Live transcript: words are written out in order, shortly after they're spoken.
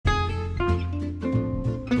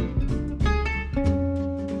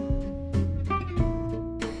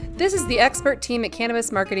This is the expert team at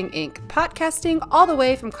Cannabis Marketing Inc., podcasting all the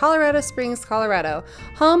way from Colorado Springs, Colorado,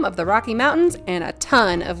 home of the Rocky Mountains and a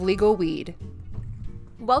ton of legal weed.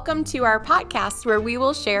 Welcome to our podcast where we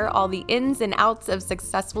will share all the ins and outs of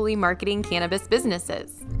successfully marketing cannabis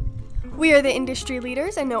businesses. We are the industry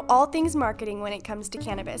leaders and know all things marketing when it comes to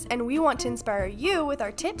cannabis, and we want to inspire you with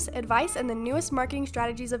our tips, advice, and the newest marketing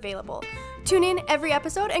strategies available. Tune in every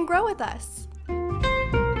episode and grow with us.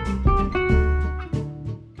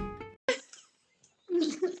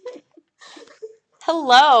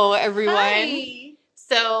 Hello, everyone. Hi.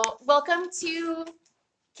 So, welcome to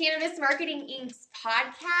Cannabis Marketing Inc.'s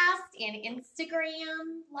podcast and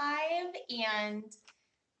Instagram Live and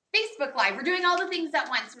Facebook Live. We're doing all the things at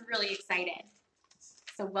once. We're really excited.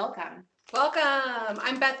 So, welcome. Welcome.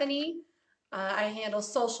 I'm Bethany. I handle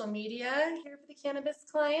social media here for the cannabis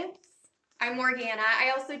clients. I'm Morgana.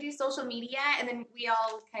 I also do social media, and then we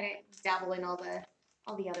all kind of dabble in all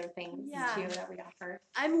the other things too that we offer.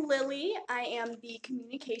 I'm Lily. I am the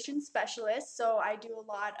communication specialist, so I do a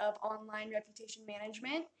lot of online reputation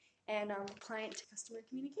management and client to customer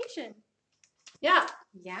communication. Yeah.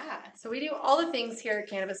 Yeah. So we do all the things here at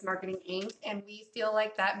Cannabis Marketing Inc., and we feel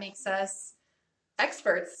like that makes us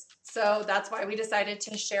experts. So that's why we decided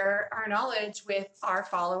to share our knowledge with our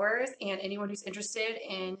followers and anyone who's interested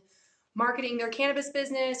in marketing their cannabis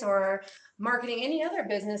business or marketing any other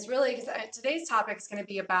business, really, because today's topic is going to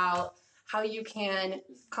be about how you can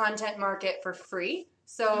content market for free.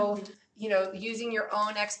 So, using your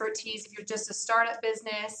own expertise, if you're just a startup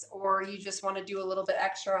business or you just want to do a little bit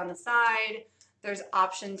extra on the side, there's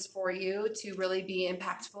options for you to really be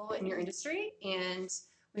impactful in your industry. And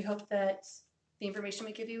we hope that the information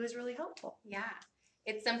we give you is really helpful. Yeah.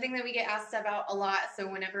 It's something that we get asked about a lot. So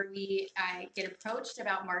whenever we get approached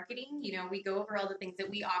about marketing, we go over all the things that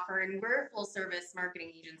we offer, and we're a full service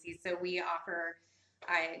marketing agency. So we offer,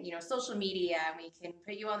 social media. We can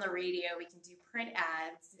put you on the radio. We can do print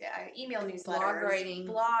ads, email newsletters,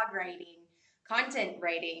 blog writing, content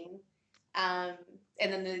writing, and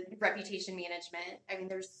then the reputation management. I mean,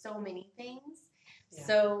 there's so many things. Yeah.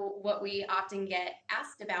 So what we often get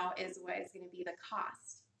asked about is what is going to be the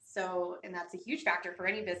cost. So, and that's a huge factor for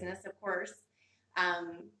any business, of course.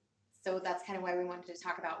 So that's kind of why we wanted to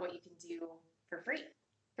talk about what you can do for free.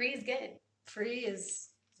 Free is good. Free is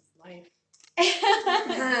life.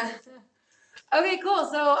 Okay, cool.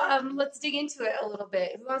 So let's dig into it a little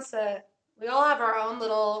bit. We all have our own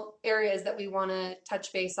little areas that we want to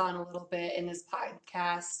touch base on a little bit in this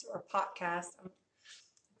podcast.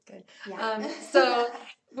 Good. Yeah. So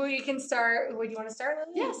we can start. Would you want to start,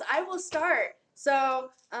 Lily? Yes, I will start. So,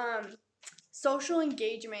 social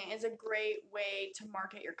engagement is a great way to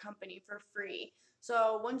market your company for free.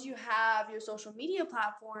 So once you have your social media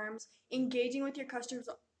platforms, engaging with your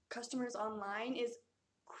customers online is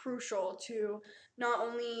crucial to not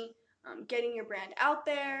only getting your brand out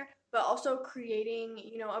there, but also creating,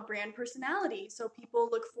 a brand personality. So people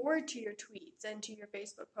look forward to your tweets and to your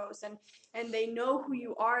Facebook posts, and they know who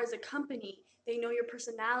you are as a company. They know your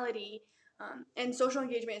personality. And social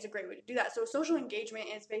engagement is a great way to do that. So social engagement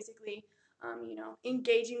is basically,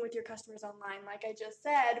 engaging with your customers online, like I just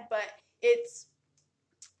said, but it's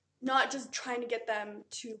not just trying to get them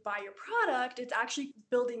to buy your product. It's actually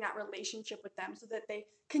building that relationship with them so that they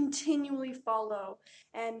continually follow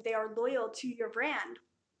and they are loyal to your brand.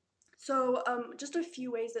 So just a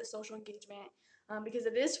few ways that social engagement, because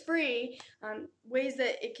it is free, ways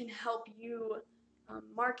that it can help you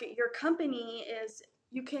market your company is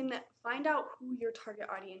you can find out who your target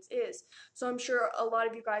audience is. So I'm sure a lot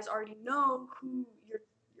of you guys already know who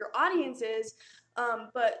your audience is,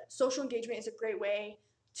 but social engagement is a great way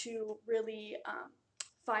to really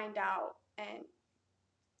find out and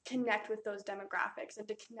connect with those demographics and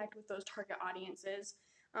to connect with those target audiences.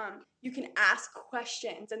 You can ask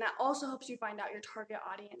questions, and that also helps you find out your target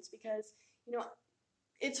audience because,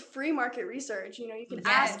 it's free market research. You can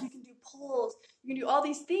ask, you can do polls, you can do all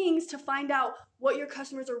these things to find out what your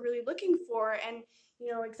customers are really looking for and,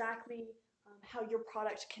 exactly how your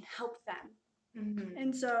product can help them. Mm-hmm.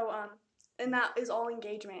 And so, and that is all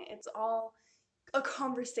engagement. It's all a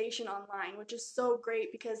conversation online, which is so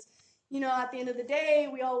great because, at the end of the day,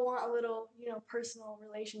 we all want a little, personal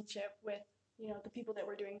relationship with, the people that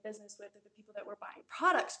we're doing business with or the people that we're buying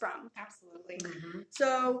products from. Absolutely. Mm-hmm.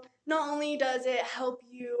 So not only does it help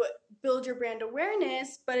you build your brand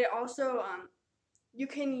awareness, but it also, you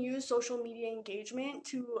can use social media engagement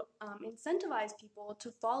to incentivize people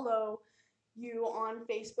to follow you on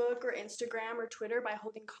Facebook or Instagram or Twitter by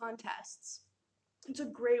holding contests. It's a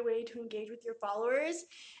great way to engage with your followers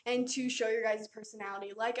and to show your guys'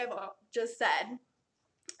 personality, like I've just said.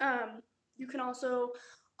 You can also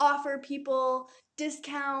offer people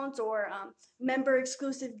discounts or member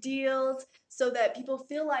exclusive deals so that people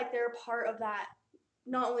feel like they're a part of that,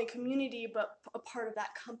 not only community, but a part of that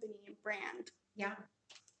company and brand. Yeah.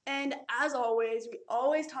 And as always, we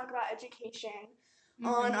always talk about education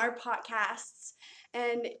on our podcasts,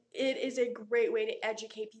 and it is a great way to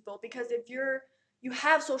educate people, because if you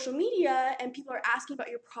have social media and people are asking about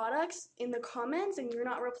your products in the comments and you're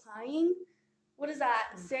not replying, what does that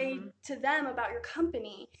say to them about your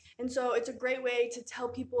company? And so it's a great way to tell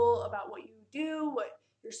people about what you do, what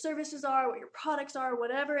your services are, what your products are,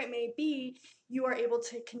 whatever it may be. You are able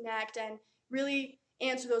to connect and really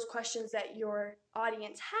answer those questions that your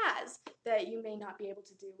audience has that you may not be able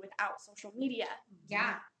to do without social media.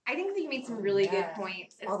 Yeah, I think that you made some really good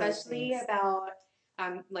points, especially about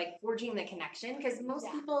like forging the connection, because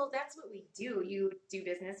most people, that's what we do. You do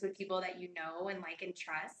business with people that you know and like and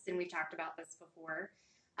trust, and we've talked about this before.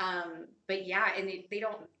 But yeah, and if they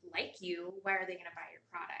don't like you, why are they going to buy your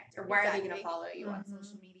product, or why are they going to follow you on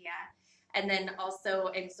social media? And then also,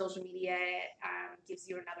 and social media gives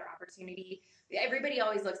you another opportunity. Everybody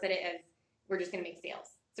always looks at it as, we're just going to make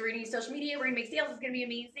sales. So we're going to use social media, we're going to make sales, it's going to be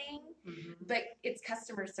amazing. But it's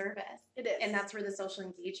customer service. It is. And that's where the social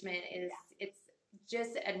engagement is. It's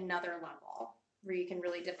just another level where you can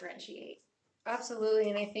really differentiate. Absolutely.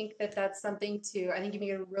 And I think that that's something too. I think you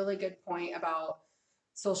made a really good point about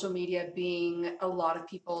social media being a lot of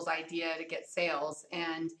people's idea to get sales.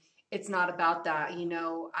 And it's not about that. You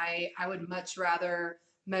know, I would much rather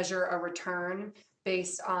measure a return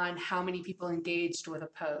based on how many people engaged with a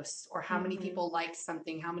post, or how many people liked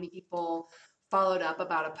something, how many people followed up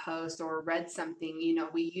about a post or read something. You know,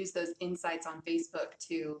 we use those insights on Facebook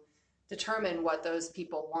to determine what those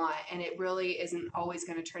people want, and it really isn't always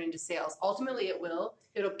going to turn into sales. Ultimately it will.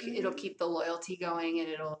 It'll keep the loyalty going, and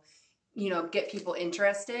it'll, you know, get people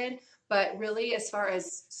interested. But really, as far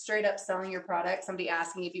as straight up selling your product, somebody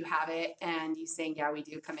asking if you have it and you saying, yeah, we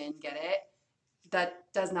do, come in, get it, that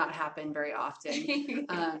does not happen very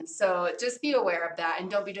often. So just be aware of that,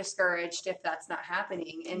 and don't be discouraged if that's not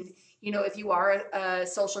happening. And, you know, if you are a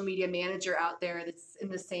social media manager out there that's in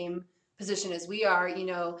the same position as we are, you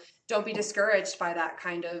know, don't be discouraged by that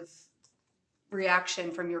kind of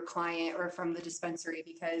reaction from your client or from the dispensary,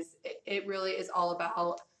 because it really is all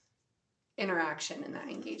about interaction and that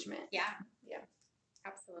engagement. Yeah,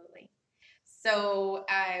 absolutely. So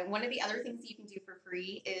one of the other things you can do for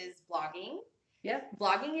free is blogging. Yeah.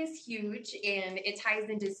 Blogging is huge, and it ties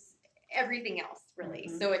into everything else, really.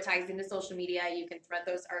 So it ties into social media. You can thread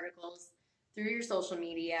those articles through your social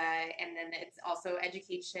media, and then it's also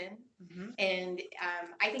education. And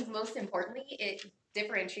I think most importantly, it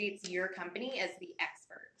differentiates your company as the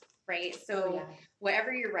expert, right? So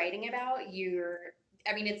whatever you're writing about,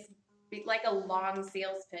 it's like a long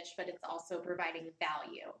sales pitch, but it's also providing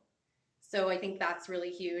value. So I think that's really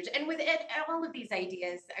huge. And with it, all of these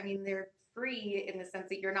ideas, I mean, they're free in the sense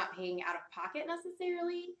that you're not paying out of pocket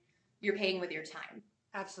necessarily. You're paying with your time.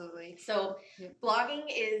 Absolutely. So blogging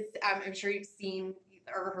is, I'm sure you've seen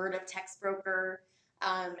or heard of TextBroker,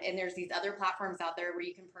 and there's these other platforms out there where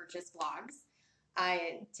you can purchase blogs.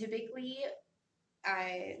 Typically,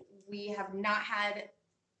 we have not had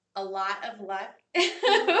a lot of luck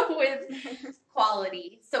with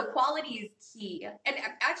quality. So quality is key. And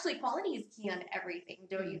actually, quality is key on everything,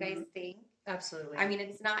 don't you guys think? Absolutely. I mean,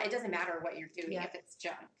 it doesn't matter what you're doing if it's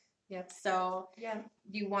junk. Yep. So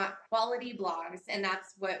you want quality blogs, and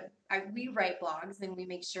that's what we write blogs, and we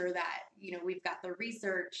make sure that, you know, we've got the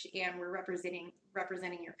research and we're representing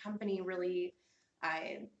your company really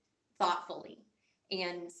thoughtfully.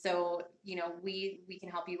 And so, you know, we can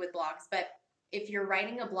help you with blogs. But if you're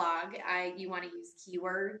writing a blog, you want to use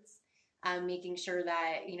keywords, making sure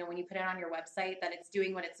that, you know, when you put it on your website, that it's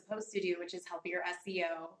doing what it's supposed to do, which is help your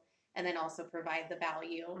SEO, and then also provide the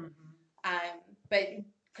value. But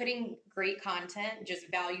putting great content, just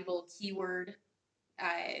valuable keyword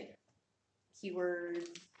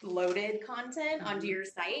loaded content onto your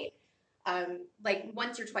site, like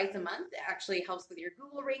once or twice a month, it actually helps with your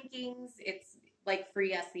Google rankings. It's like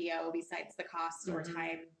free SEO besides the cost or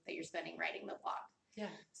time that you're spending writing the blog. Yeah.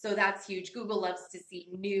 So that's huge. Google loves to see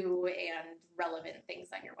new and relevant things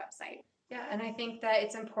on your website. Yeah, and I think that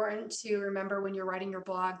it's important to remember when you're writing your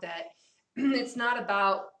blog that it's not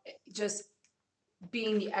about just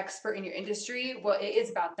being the expert in your industry. Well, it is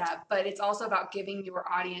about that, but it's also about giving your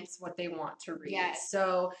audience what they want to read. Yes.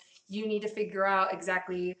 So you need to figure out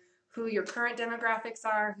exactly who your current demographics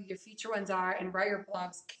are, who your future ones are, and write your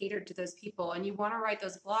blogs catered to those people. And you want to write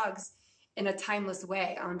those blogs in a timeless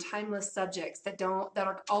way on timeless subjects that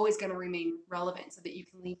are always going to remain relevant, so that you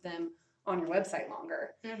can leave them on your website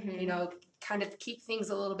longer. Mhm. You know, kind of keep things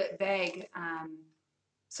a little bit vague,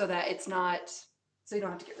 so that it's not, so you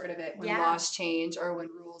don't have to get rid of it when Yeah. laws change or when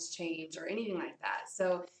rules change or anything like that.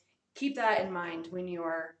 So keep that in mind when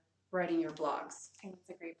you're writing your blogs. I think that's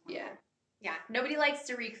a great point. Yeah. Yeah. Nobody likes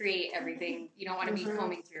to recreate everything. You don't want to be Mhm.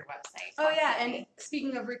 combing through your website. Oh yeah, constantly. and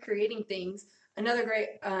speaking of recreating things, another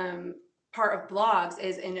great part of blogs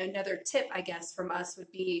is, and another tip I guess from us would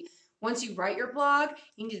be, once you write your blog,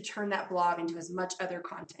 you need to turn that blog into as much other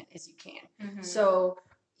content as you can. Mhm. So,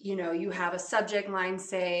 you know, you have a subject line,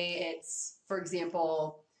 say it's, for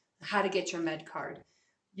example, how to get your med card.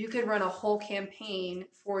 You could run a whole campaign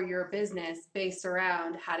for your business based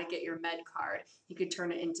around how to get your med card. You could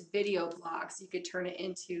turn it into video blogs. You could turn it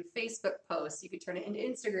into Facebook posts. You could turn it into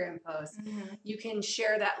Instagram posts. Mhm. You can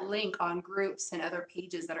share that link on groups and other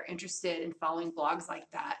pages that are interested in following blogs like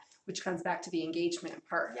that, which comes back to the engagement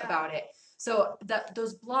part Yeah. about it. So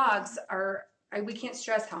those blogs are, we can't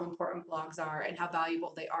stress how important blogs are and how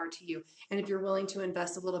valuable they are to you. And if you're willing to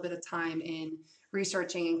invest a little bit of time in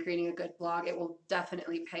researching and creating a good blog, it will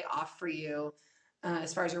definitely pay off for you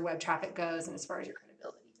as far as your web traffic goes and as far as your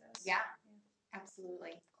credibility goes. Yeah.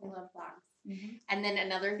 Absolutely. I love blogs. Mhm. And then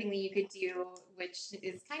another thing that you could do, which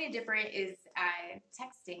is kind of different, is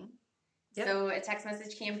texting. Yep. So a text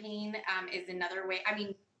message campaign is another way. I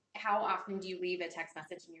mean, how often do you leave a text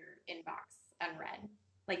message in your inbox unread?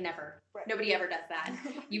 Like never. Right. Nobody ever does that.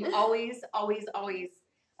 You always, always, always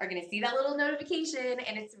are going to see that little notification,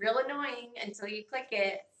 and it's real annoying until you click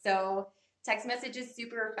it. So text message is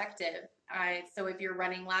super effective. So if you're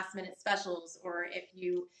running last minute specials, or if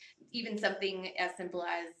you, even something as simple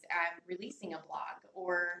as releasing a blog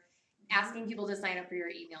or asking people to sign up for your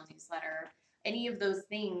email newsletter, any of those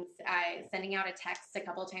things, sending out a text a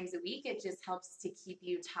couple times a week, it just helps to keep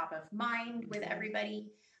you top of mind with everybody.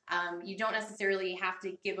 You don't necessarily have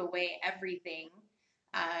to give away everything,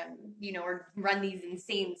 you know, or run these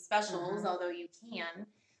insane specials, although you can.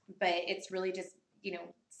 But it's really just, you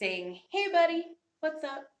know, saying, "Hey, buddy, what's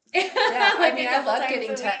up?" Yeah, I Like mean, a I couple love times getting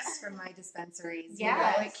a week. texts from my dispensaries. You know,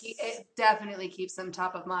 Yes. it definitely keeps them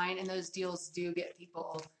top of mind, and those deals do get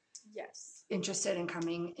people Yes. interested in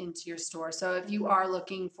coming into your store. So if you are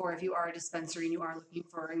looking for, if you are a dispensary and you are looking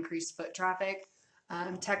for increased foot traffic,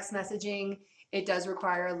 text messaging, it does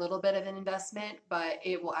require a little bit of an investment, but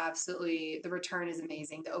it will absolutely, the return is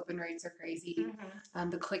amazing. The open rates are crazy.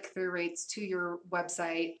 The click-through rates to your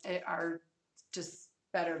website are just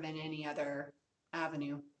better than any other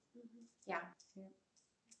avenue. Yeah.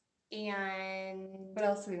 And What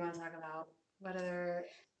else do we want to talk about? What other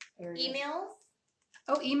areas? emails.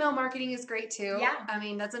 Oh, email marketing is great too. Yeah. I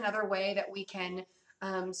mean, that's another way that we can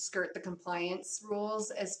skirt the compliance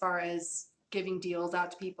rules as far as giving deals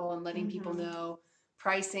out to people and letting people know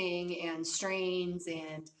pricing and strains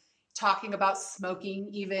and talking about smoking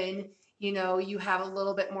even. You know, you have a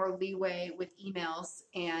little bit more leeway with emails,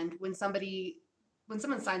 and when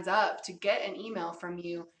someone signs up to get an email from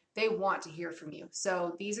you, they want to hear from you.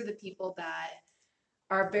 So these are the people that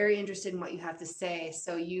are very interested in what you have to say,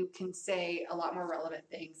 so you can say a lot more relevant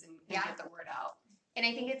things and Yeah. get the word out. And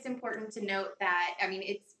I think it's important to note that, I mean,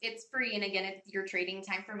 it's free, and again, it's, you're trading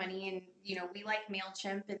time for money, and, you know, we like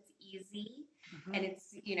MailChimp. It's easy, and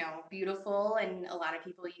it's, you know, beautiful, and a lot of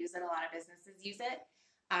people use it, a lot of businesses use it,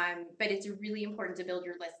 but it's really important to build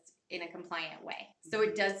your list in a compliant way. So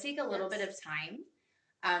it does take a little bit of time,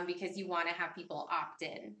 because you want to have people opt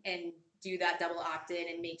in and do that double opt-in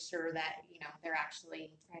and make sure that, you know, they're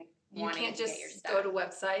actually You wanting can't to just get your stuff. go to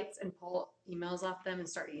websites and pull emails off them and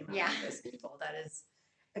start emailing Yeah. those people. That is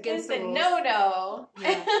It's against the a rules. no-no.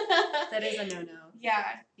 Yeah. That is a no-no.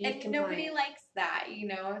 Yeah. Be And compliant. nobody likes that, you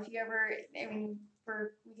know, if you ever, I mean,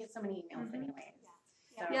 we get so many emails anyways.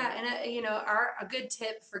 So. Yeah, and you know, a good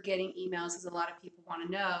tip for getting emails is a lot of people want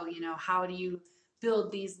to know, you know, how do you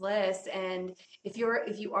build these lists? And if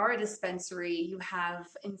you are a dispensary, you have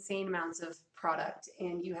insane amounts of product,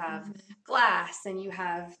 and you have glass, and you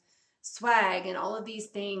have swag, and all of these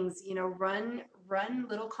things. You know, run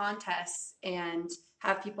little contests and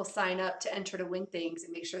have people sign up to enter to win things,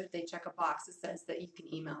 and make sure that they check a box that says that you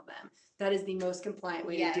can email them. That is the most compliant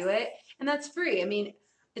way Yes. to do it, and that's free. I mean,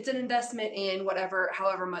 it's an investment in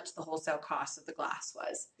however much the wholesale cost of the glass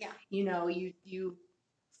was. Yeah. You know, you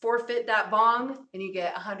forfeit that bong and you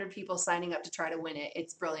get 100 people signing up to try to win it.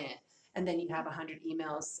 It's brilliant. And then you have 100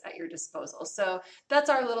 emails at your disposal. So that's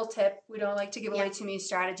our little tip. We don't like to give away too many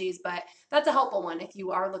strategies, but that's a helpful one. If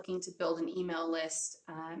you are looking to build an email list,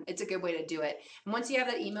 it's a good way to do it. And once you have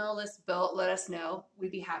that email list built, let us know.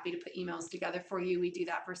 We'd be happy to put emails together for you. We do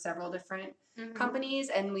that for several different companies,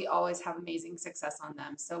 and we always have amazing success on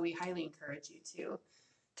them. So we highly encourage you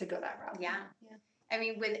to go that route. Yeah. I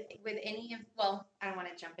mean, with any of, well, I don't want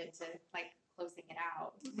to jump into like closing it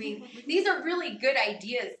out. These are really good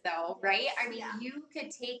ideas though, right? I mean, you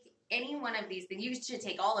could take any one of these things. You should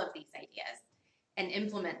take all of these ideas and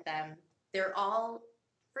implement them. They're all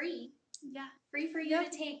free. Yeah. Free for you to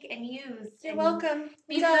take and use. You're and welcome.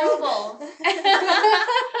 be fruitful.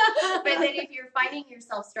 But then if you're finding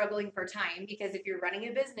yourself struggling for time, because if you're running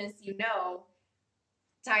a business, you know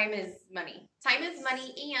time is money. Time is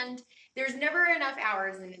money, and there's never enough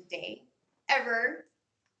hours in a day, ever.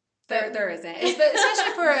 There isn't,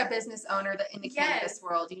 especially for a business owner that in the cannabis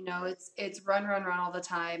world, you know, it's run all the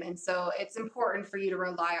time, and so it's important for you to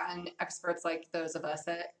rely on experts like those of us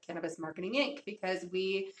at Cannabis Marketing Inc. because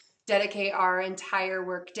we dedicate our entire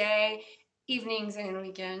work day, evenings and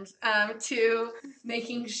weekends, to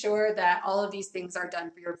making sure that all of these things are done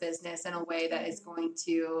for your business in a way that is going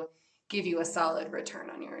to give you a solid return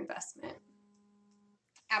on your investment.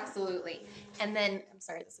 Absolutely. And then, I'm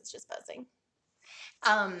sorry, this is just buzzing.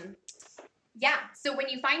 Yeah. So when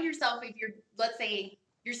you find yourself, if you're, let's say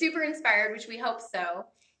you're super inspired, which we hope so,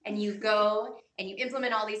 and you go and you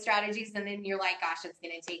implement all these strategies, and then you're like, gosh, it's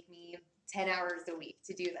going to take me 10 hours a week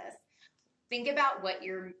to do this. Think about what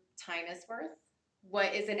your time is worth.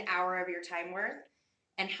 What is an hour of your time worth?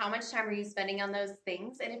 And how much time are you spending on those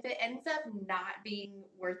things? And if it ends up not being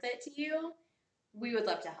worth it to you, we would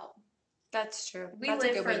love to help. That's true. We That's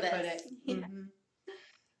live a good for way to this. put it. Mm-hmm.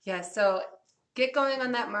 Yeah, so get going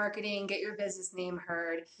on that marketing, get your business name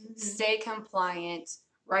heard, stay compliant,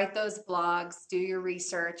 write those blogs, do your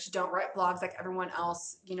research. Don't write blogs like everyone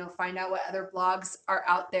else. You know, find out what other blogs are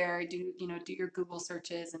out there. Do your Google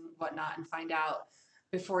searches and whatnot, and find out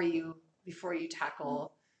before you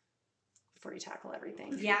tackle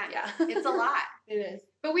everything. Yeah. Yeah. It's a lot. It is.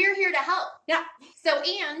 But we are here to help. Yeah. So,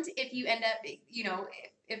 and if you end up,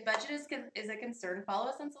 if budget is a concern, follow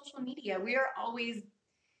us on social media. We are always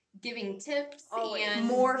giving tips and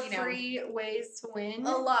more free ways to win.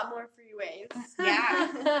 A lot more free ways.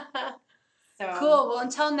 Yeah. So cool. Well,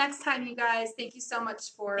 until next time, you guys, thank you so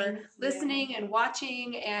much for Thank you. listening and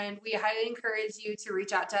watching. And we highly encourage you to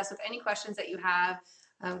reach out to us with any questions that you have.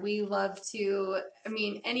 We love to,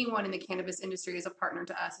 anyone in the cannabis industry is a partner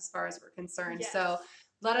to us as far as we're concerned. Yes. So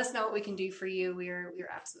let us know what we can do for you. We're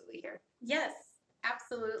absolutely here. Yes,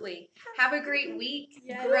 absolutely. Have a great week.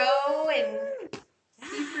 Yes. Grow and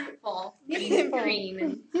be fruitful and green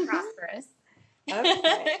and prosperous.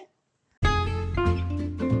 Okay.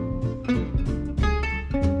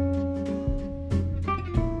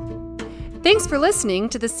 Thanks for listening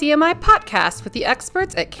to the CMI podcast with the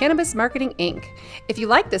experts at Cannabis Marketing Inc. If you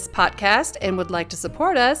like this podcast and would like to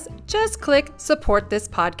support us, just click support this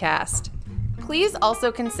podcast. Please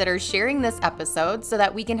also consider sharing this episode so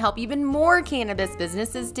that we can help even more cannabis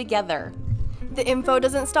businesses together. The info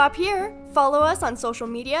doesn't stop here. Follow us on social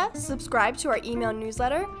media, subscribe to our email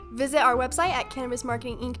newsletter, visit our website at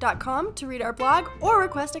cannabismarketinginc.com to read our blog or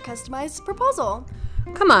request a customized proposal.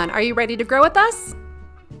 Come on, are you ready to grow with us?